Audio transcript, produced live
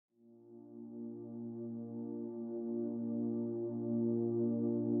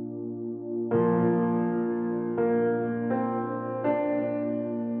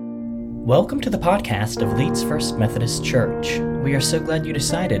Welcome to the podcast of Leeds First Methodist Church. We are so glad you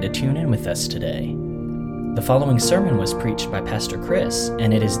decided to tune in with us today. The following sermon was preached by Pastor Chris,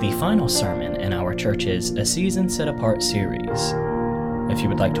 and it is the final sermon in our church's A Season Set Apart series. If you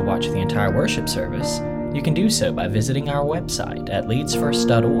would like to watch the entire worship service, you can do so by visiting our website at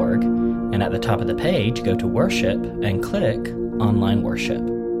leedsfirst.org, and at the top of the page, go to Worship and click Online Worship.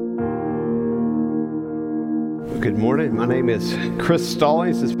 Good morning. My name is Chris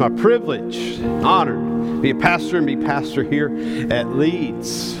Stallings. It's my privilege and honor to be a pastor and be pastor here at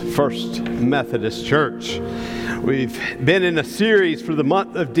Leeds First Methodist Church. We've been in a series for the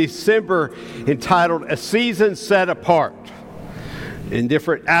month of December entitled A Season Set Apart. In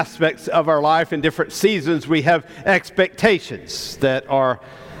different aspects of our life, in different seasons, we have expectations that our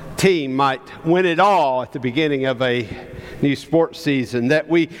team might win it all at the beginning of a new sports season, that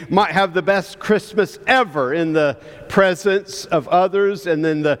we might have the best Christmas ever in the presence of others and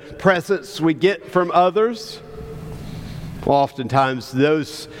then the presents we get from others. Well, oftentimes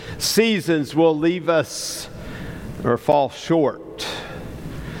those seasons will leave us or fall short.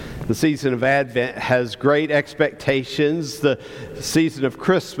 The season of Advent has great expectations. The season of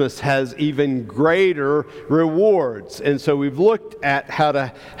Christmas has even greater rewards. And so we've looked at how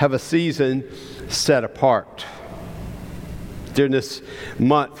to have a season set apart. During this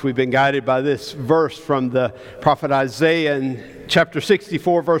month, we've been guided by this verse from the prophet Isaiah in chapter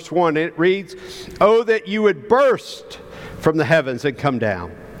 64, verse 1. It reads, "Oh, that you would burst from the heavens and come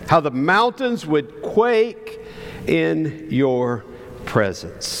down, how the mountains would quake in your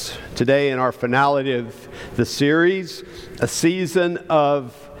presence." Today, in our finality of the series, a season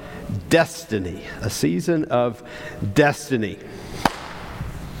of destiny. A season of destiny.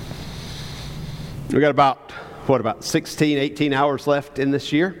 We got about 16, 18 hours left in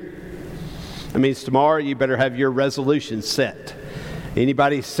this year? That means tomorrow you better have your resolutions set.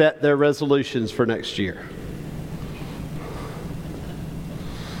 Anybody set their resolutions for next year?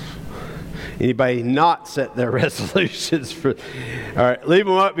 Anybody not set their resolutions for? All right, leave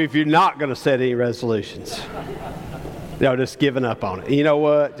them up if you're not going to set any resolutions. No, just giving up on it. You know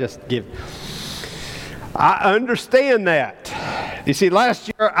what? Just give. I understand that. You see, last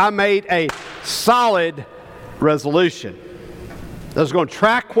year I made a solid resolution. I was going to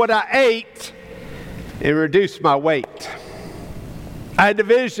track what I ate and reduce my weight. I had a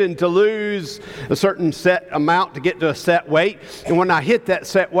vision to lose a certain set amount to get to a set weight. And when I hit that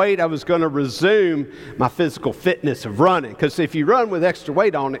set weight, I was going to resume my physical fitness of running. Because if you run with extra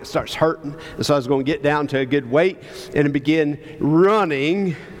weight on it, it starts hurting. And so I was going to get down to a good weight and begin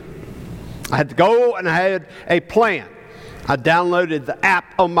running. I had to go and I had a plan. I downloaded the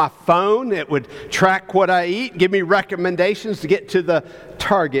app on my phone. It would track what I eat, give me recommendations to get to the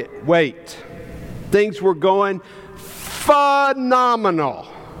target weight. Things were going phenomenal.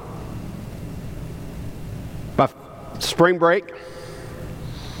 By spring break,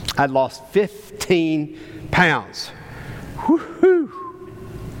 I'd lost 15 pounds. Woo-hoo.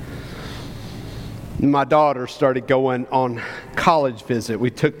 My daughter started going on college visit.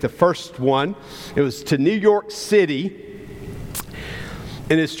 We took the first one. It was to New York City.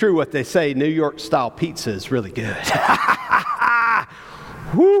 And it's true what they say, New York style pizza is really good.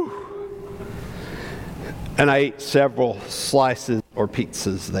 Woo. And I ate several slices or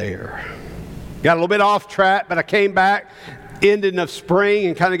pizzas there. Got a little bit off track, but I came back, ending of spring,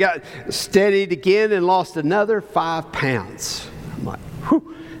 and kind of got steadied again and lost another 5 pounds. I'm like,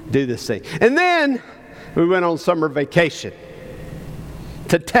 whew, do this thing. And then we went on summer vacation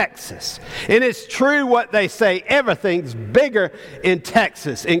to Texas. And it's true what they say, everything's bigger in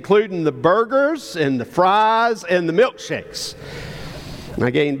Texas, including the burgers and the fries and the milkshakes. And I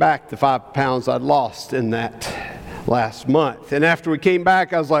gained back the 5 pounds I'd lost in that last month. And after we came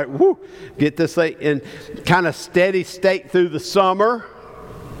back, I was like, whoo, get this thing in kind of steady state through the summer.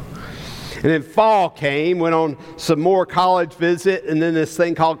 And then fall came, went on some more college visit, and then this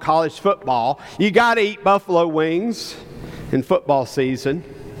thing called college football. You got to eat buffalo wings in football season.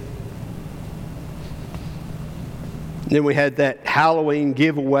 Then we had that Halloween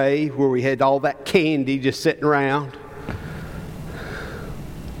giveaway where we had all that candy just sitting around.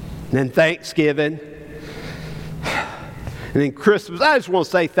 And then Thanksgiving. And then Christmas. I just want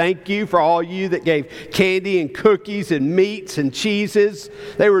to say thank you for all you that gave candy and cookies and meats and cheeses.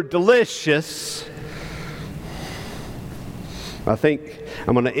 They were delicious. I think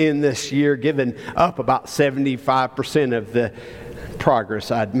I'm going to end this year giving up about 75% of the progress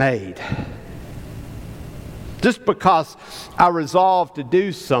I'd made. Just because I resolved to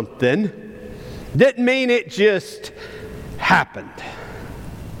do something didn't mean it just happened.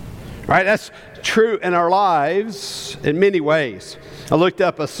 Right? That's true in our lives in many ways. I looked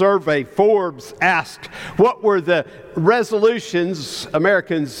up a survey. Forbes asked, what were the resolutions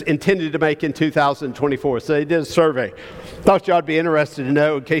Americans intended to make in 2024? So they did a survey. Thought y'all would be interested to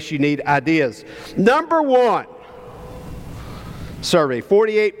know in case you need ideas. Number one survey,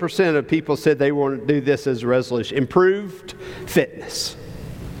 48% of people said they want to do this as a resolution. Improved fitness.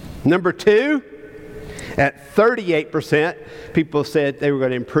 Number two, at 38%, people said they were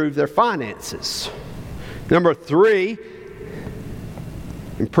going to improve their finances. Number three,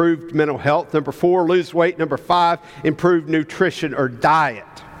 improved mental health. Number four, lose weight. Number five, improved nutrition or diet.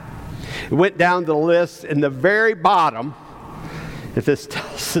 It went down the list, and the very bottom, if this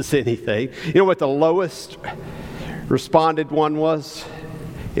tells us anything, you know what the lowest responded one was?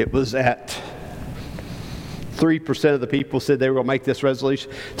 It was at 3% of the people said they were going to make this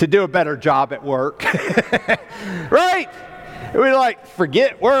resolution to do a better job at work. Right? We're like,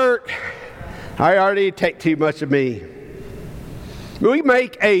 forget work. I already take too much of me. We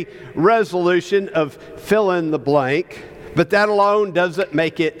make a resolution of fill in the blank, but that alone doesn't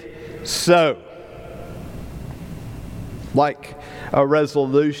make it so. Like a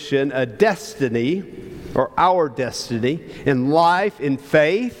resolution, a destiny, or our destiny in life, in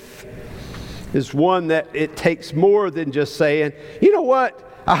faith, is one that it takes more than just saying, you know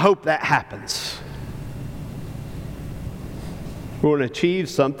what, I hope that happens. We want to achieve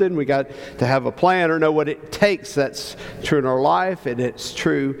something, we got to have a plan or know what it takes. That's true in our life, and it's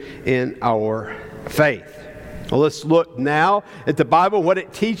true in our faith. Well, let's look now at the Bible, what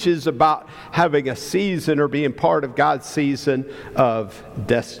it teaches about having a season or being part of God's season of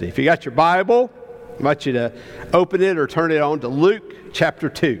destiny. If you got your Bible, I invite you to open it or turn it on to Luke chapter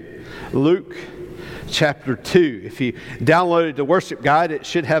 2. Luke chapter 2. If you downloaded the worship guide, it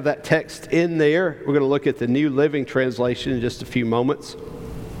should have that text in there. We're going to look at the New Living Translation in just a few moments.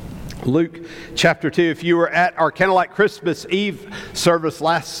 Luke chapter 2. If you were at our Candlelight Christmas Eve service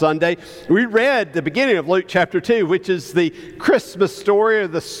last Sunday, we read the beginning of Luke chapter 2, which is the Christmas story, or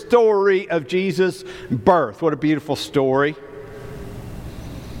the story of Jesus' birth. What a beautiful story.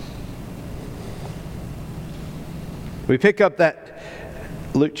 We pick up that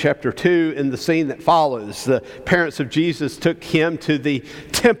Luke chapter 2 in the scene that follows. The parents of Jesus took him to the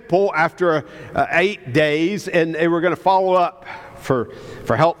temple after 8 days, and they were going to follow up for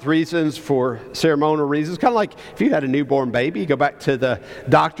health reasons, for ceremonial reasons. Kind of like if you had a newborn baby, you go back to the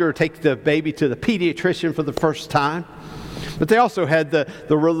doctor, take the baby to the pediatrician for the first time. But they also had the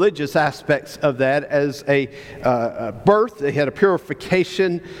religious aspects of that as a birth. They had a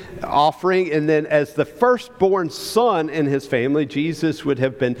purification offering. And then as the firstborn son in his family, Jesus would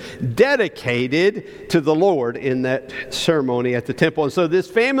have been dedicated to the Lord in that ceremony at the temple. And so this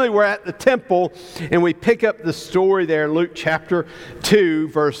family were at the temple, and we pick up the story there in Luke chapter 2,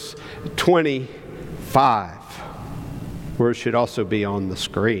 verse 25. Where it should also be on the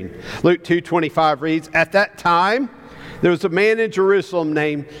screen. Luke 2:25 reads, "At that time, there was a man in Jerusalem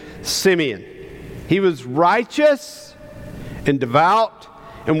named Simeon. He was righteous and devout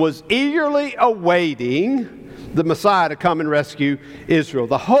and was eagerly awaiting the Messiah to come and rescue Israel.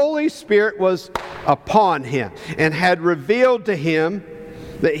 The Holy Spirit was upon him and had revealed to him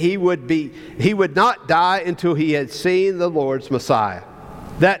that he would not die until he had seen the Lord's Messiah.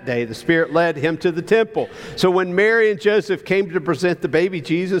 That day, the Spirit led him to the temple. So when Mary and Joseph came to present the baby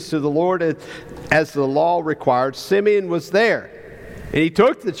Jesus to the Lord as the law required, Simeon was there. And he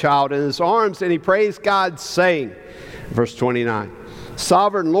took the child in his arms and he praised God, saying," verse 29,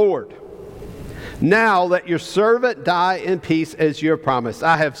 "Sovereign Lord, now let your servant die in peace as you have promised.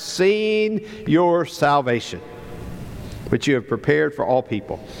 I have seen your salvation, which you have prepared for all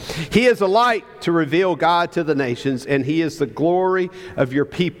people. He is a light to reveal God to the nations, and he is the glory of your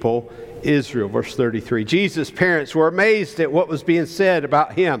people, Israel." Verse 33. Jesus' parents were amazed at what was being said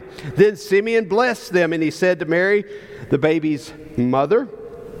about him. Then Simeon blessed them, and he said to Mary, the baby's mother,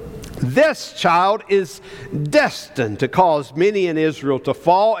 "This child is destined to cause many in Israel to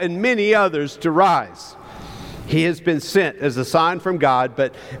fall and many others to rise. He has been sent as a sign from God,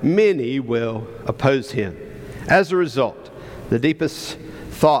 but many will oppose him. As a result, the deepest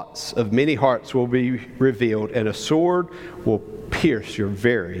thoughts of many hearts will be revealed, and a sword will pierce your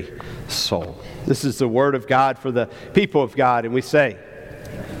very soul." This is the word of God for the people of God, and we say,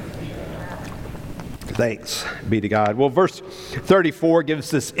 thanks be to God. Well, verse 34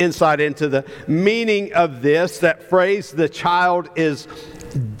 gives us insight into the meaning of this. That phrase, "the child is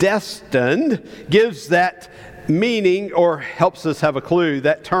destined," gives that meaning, or helps us have a clue.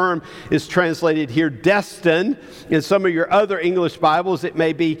 That term is translated here destined. In some of your other English Bibles, it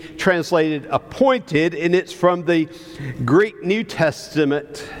may be translated appointed, and it's from the Greek New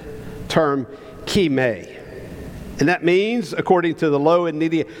Testament term chime. And that means, according to the Low and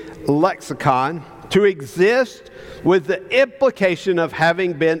Needy lexicon, to exist with the implication of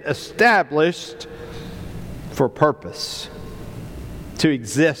having been established for purpose. To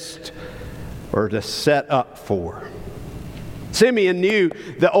exist or to set up for. Simeon knew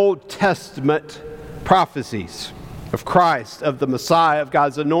the Old Testament prophecies of Christ, of the Messiah, of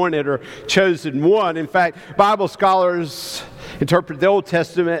God's anointed or chosen one. In fact, Bible scholars interpret the Old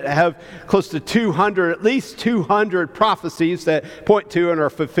Testament have close to 200, at least 200 prophecies that point to and are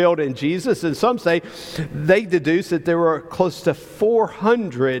fulfilled in Jesus. And some say they deduce that there were close to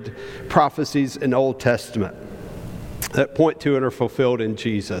 400 prophecies in the Old Testament that point to and are fulfilled in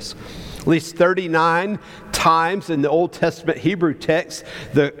Jesus. At least 39 times in the Old Testament Hebrew text,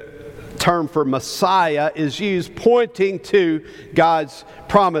 the term for Messiah is used, pointing to God's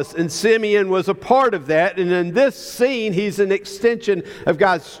promise. And Simeon was a part of that. And in this scene, he's an extension of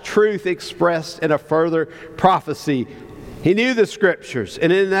God's truth expressed in a further prophecy. He knew the Scriptures.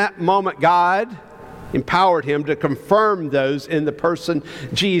 And in that moment, God empowered him to confirm those in the person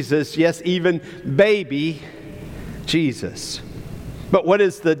Jesus, yes, even baby Jesus. But what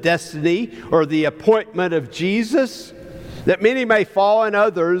is the destiny or the appointment of Jesus? That many may fall and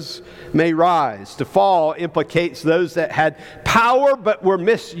others may rise. To fall implicates those that had power but were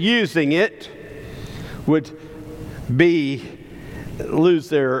misusing it would lose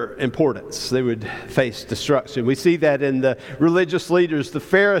their importance. They would face destruction. We see that in the religious leaders, the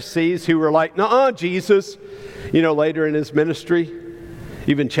Pharisees, who were like, "Nuh-uh, Jesus," later in his ministry,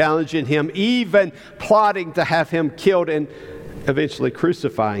 even challenging him, even plotting to have him killed and eventually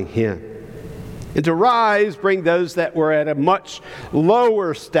crucifying him. And to rise, bring those that were at a much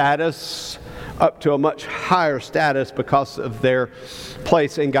lower status up to a much higher status because of their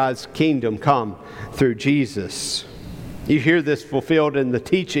place in God's kingdom come through Jesus. You hear this fulfilled in the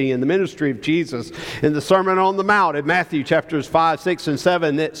teaching and the ministry of Jesus in the Sermon on the Mount in Matthew chapters 5, 6, and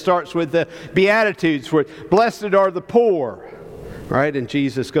 7. It starts with the Beatitudes, where blessed are the poor, right? And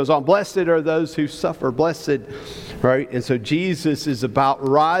Jesus goes on, blessed are those who suffer, blessed, right? And so Jesus is about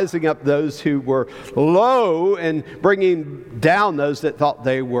rising up those who were low and bringing down those that thought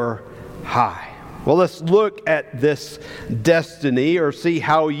they were high. Well, let's look at this destiny, or see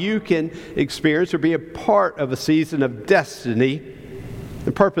how you can experience or be a part of a season of destiny.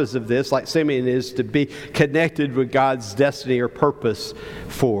 The purpose of this, like Simeon, is to be connected with God's destiny or purpose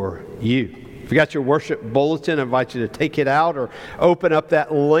for you. If you got your worship bulletin, I invite you to take it out or open up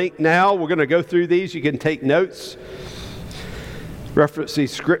that link now. We're going to go through these. You can take notes. Reference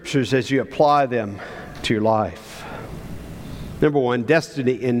these scriptures as you apply them to your life. Number one,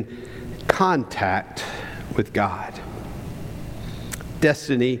 destiny in contact with God.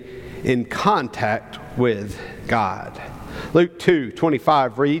 Destiny in contact with God. Luke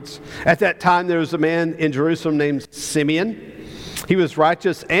 2:25 reads, "At that time there was a man in Jerusalem named Simeon. He was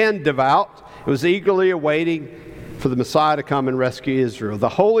righteous and devout. He was eagerly awaiting for the Messiah to come and rescue Israel. The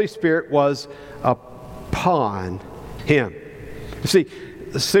Holy Spirit was upon him." You see,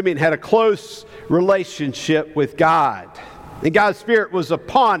 Simeon had a close relationship with God. And God's Spirit was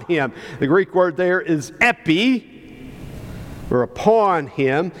upon him. The Greek word there is epi, or upon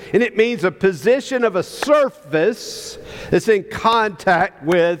him. And it means a position of a surface that's in contact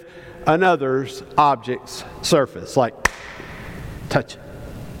with another's object's surface. Like, touch it.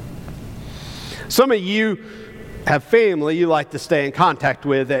 Some of you have family you like to stay in contact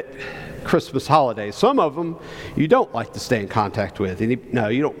with at Christmas holidays. Some of them you don't like to stay in contact with. No,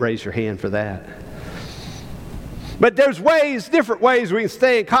 you don't raise your hand for that. But there's different ways we can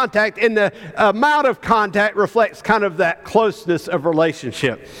stay in contact, and the amount of contact reflects kind of that closeness of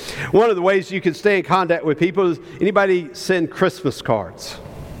relationship. One of the ways you can stay in contact with people is, anybody send Christmas cards?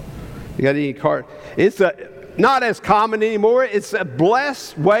 You got any card? It's not as common anymore. It's a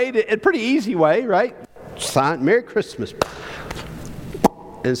blessed way, a pretty easy way, right? Sign Merry Christmas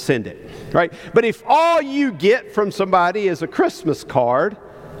and send it, right? But if all you get from somebody is a Christmas card,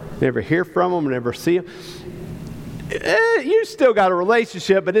 never hear from them, never see them, you still got a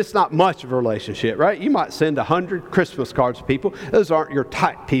relationship, but it's not much of a relationship, right? You might send 100 Christmas cards to people. Those aren't your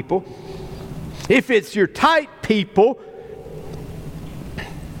tight people. If it's your tight people,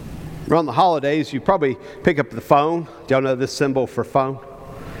 around the holidays, you probably pick up the phone. Do y'all know this symbol for phone?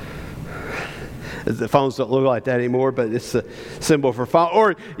 The phones don't look like that anymore, but it's a symbol for phone.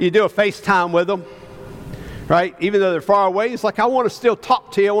 Or you do a FaceTime with them, right? Even though they're far away, it's like, I want to still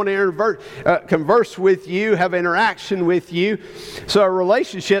talk to you. I want to converse with you, have interaction with you. So a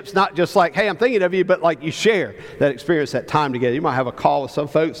relationship's not just like, hey, I'm thinking of you, but like you share that experience, that time together. You might have a call with some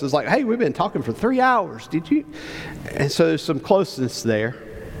folks. It's like, hey, we've been talking for 3 hours. Did you? And so there's some closeness there.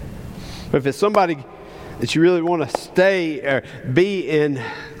 But if it's somebody that you really want to stay or be in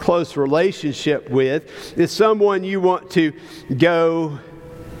close relationship with is someone you want to go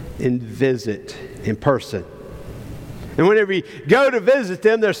and visit in person. And whenever you go to visit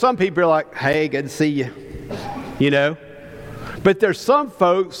them, there's some people who are like, hey, good to see you, you know. But there's some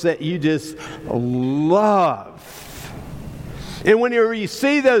folks that you just love. And whenever you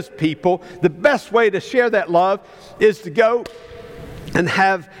see those people, the best way to share that love is to go and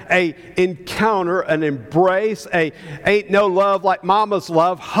have a encounter, an embrace, a ain't no love like mama's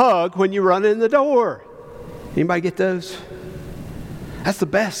love hug when you run in the door. Anybody get those? That's the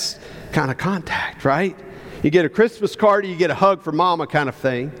best kind of contact, right? You get a Christmas card, you get a hug from mama kind of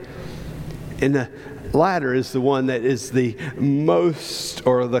thing. And the latter is the one that is the most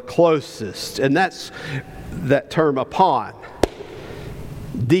or the closest. And that's that term upon.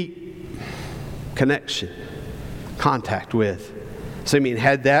 Deep connection, contact with. Simeon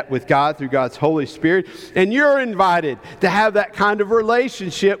had that with God through God's Holy Spirit. And you're invited to have that kind of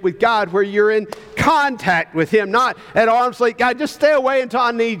relationship with God where you're in contact with Him. Not at arm's length. God, just stay away until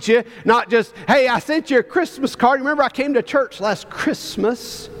I need you. Not just, hey, I sent you a Christmas card. Remember I came to church last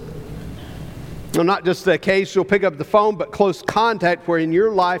Christmas? Well, not just the occasional pick up the phone, but close contact where in your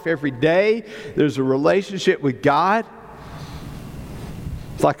life every day there's a relationship with God.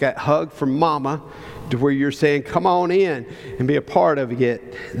 It's like that hug from mama, to where you're saying, come on in and be a part of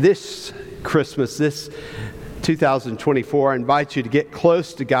it. This Christmas, this 2024, I invite you to get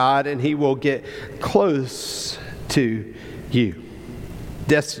close to God and He will get close to you.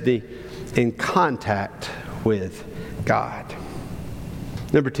 Destiny in contact with God.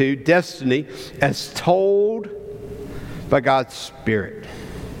 Number 2, destiny as told by God's Spirit.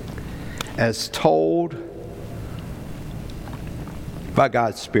 As told by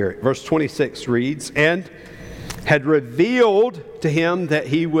God's Spirit. Verse 26 reads, and had revealed to him that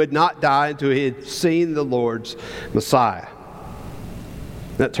he would not die until he had seen the Lord's Messiah.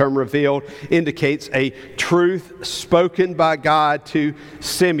 That term revealed indicates a truth spoken by God to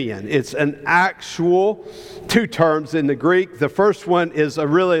Simeon. It's an actual 2 terms in the Greek. The first one is a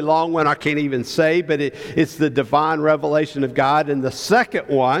really long one I can't even say, but it's the divine revelation of God. And the second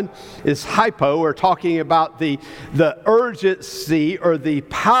one is hypo, or talking about the urgency or the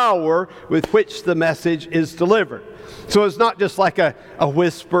power with which the message is delivered. So it's not just like a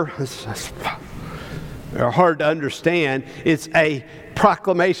whisper. They're hard to understand. It's a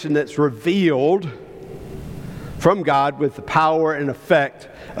proclamation that's revealed from God with the power and effect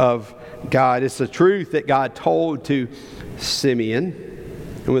of God. It's the truth that God told to Simeon,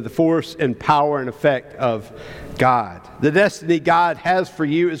 and with the force and power and effect of God. The destiny God has for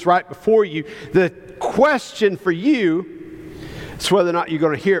you is right before you. The question for you is whether or not you're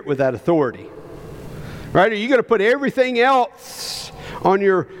going to hear it with that authority. Right? Are you going to put everything else on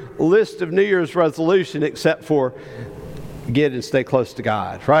your list of New Year's resolution except for get and stay close to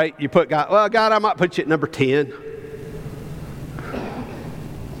God, right? You put God, well, God, I might put you at number 10.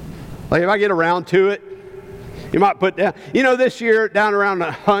 Like if I get around to it, you might put down, this year down around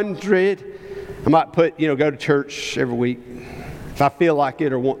 100. I might put, go to church every week if I feel like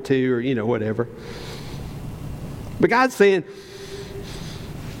it or want to or, whatever. But God's saying,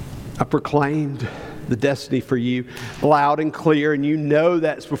 I proclaimed the destiny for you loud and clear, and you know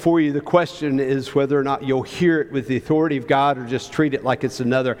that's before you. The question is whether or not you'll hear it with the authority of God or just treat it like it's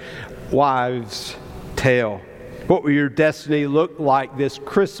another wives' tale. What will your destiny look like this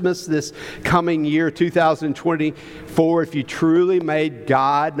Christmas, this coming year, 2024, if you truly made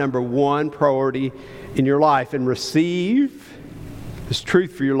God number 1 priority in your life and receive His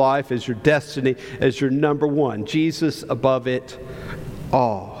truth for your life as your destiny, as your number 1, Jesus above it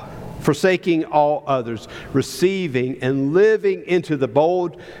all. Forsaking all others, receiving and living into the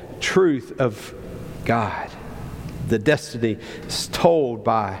bold truth of God. The destiny is told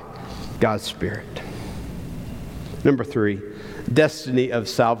by God's Spirit. Number 3, destiny of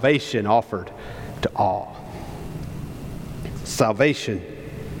salvation offered to all. Salvation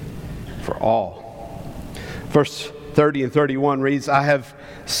for all. Verse 30 and 31 reads, I have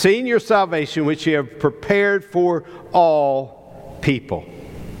seen your salvation which you have prepared for all people.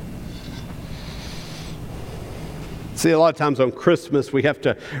 See, a lot of times on Christmas we have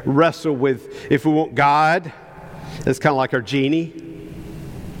to wrestle with if we want God. It's kind of like our genie.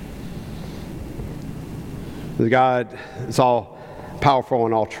 God is all powerful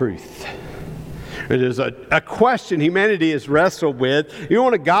and all truth. It is a question humanity has wrestled with. You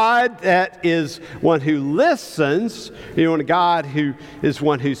want a God that is one who listens. You want a God who is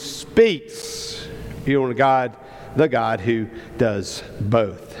one who speaks. You want a God, the God who does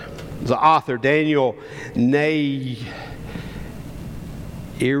both. The author, Daniel Nayeri,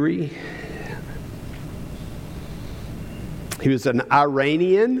 He was an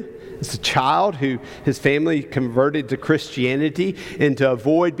Iranian. It's a child who his family converted to Christianity, and to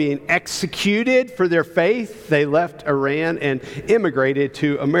avoid being executed for their faith, they left Iran and immigrated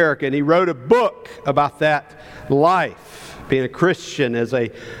to America. And he wrote a book about that life, being a Christian as a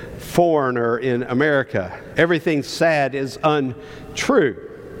foreigner in America. Everything sad is untrue.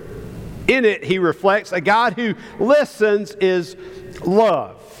 In it, he reflects a God who listens is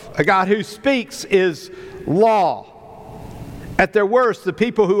love. A God who speaks is law. At their worst, the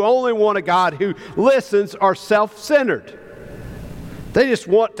people who only want a God who listens are self-centered. They just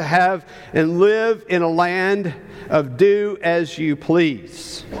want to have and live in a land of do as you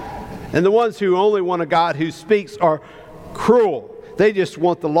please. And the ones who only want a God who speaks are cruel. They just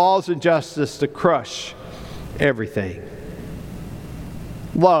want the laws and justice to crush everything.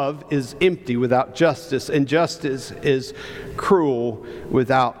 Love is empty without justice, and justice is cruel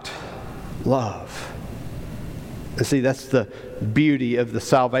without love. And see, that's the beauty of the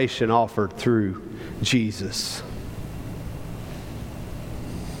salvation offered through Jesus.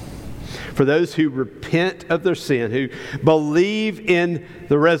 For those who repent of their sin, who believe in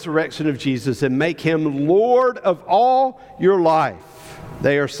the resurrection of Jesus and make Him Lord of all your life,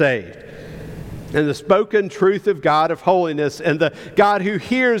 they are saved. And the spoken truth of God of holiness, and the God who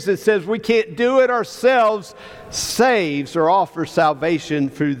hears and says we can't do it ourselves, saves or offers salvation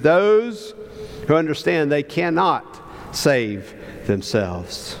through those who understand they cannot save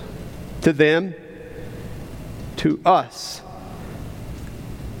themselves. To them, to us,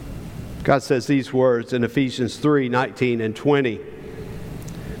 God says these words in Ephesians 3:19 and 20.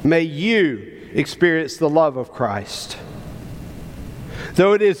 May you experience the love of Christ.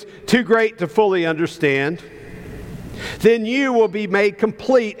 Though it is too great to fully understand, then you will be made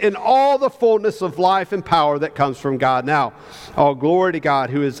complete in all the fullness of life and power that comes from God. Now, all glory to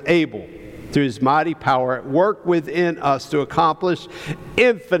God who is able, through His mighty power at work within us, to accomplish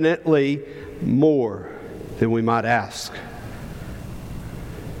infinitely more than we might ask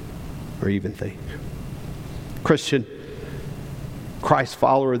or even think. Christian, Christ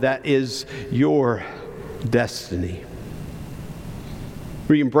follower, that is your destiny.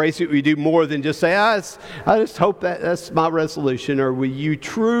 Will you embrace it? Will you do more than just say, I just hope that's my resolution? Or will you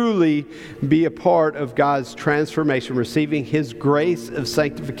truly be a part of God's transformation, receiving His grace of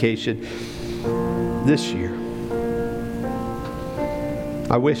sanctification this year?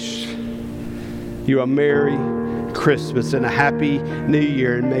 I wish you a Merry Christmas and a Happy New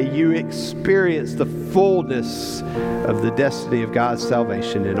Year, and may you experience the fullness of the destiny of God's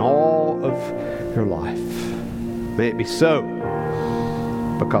salvation in all of your life. May it be so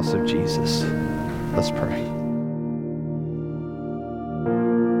because of Jesus. Let's pray.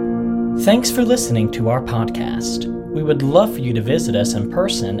 Thanks for listening to our podcast. We would love for you to visit us in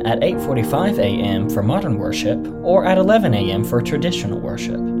person at 8:45 a.m. for modern worship or at 11 a.m. for traditional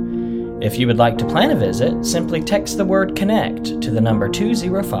worship. If you would like to plan a visit, simply text the word CONNECT to the number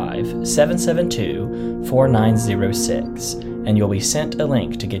 205-772-4906, and you'll be sent a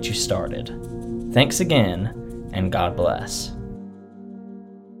link to get you started. Thanks again, and God bless.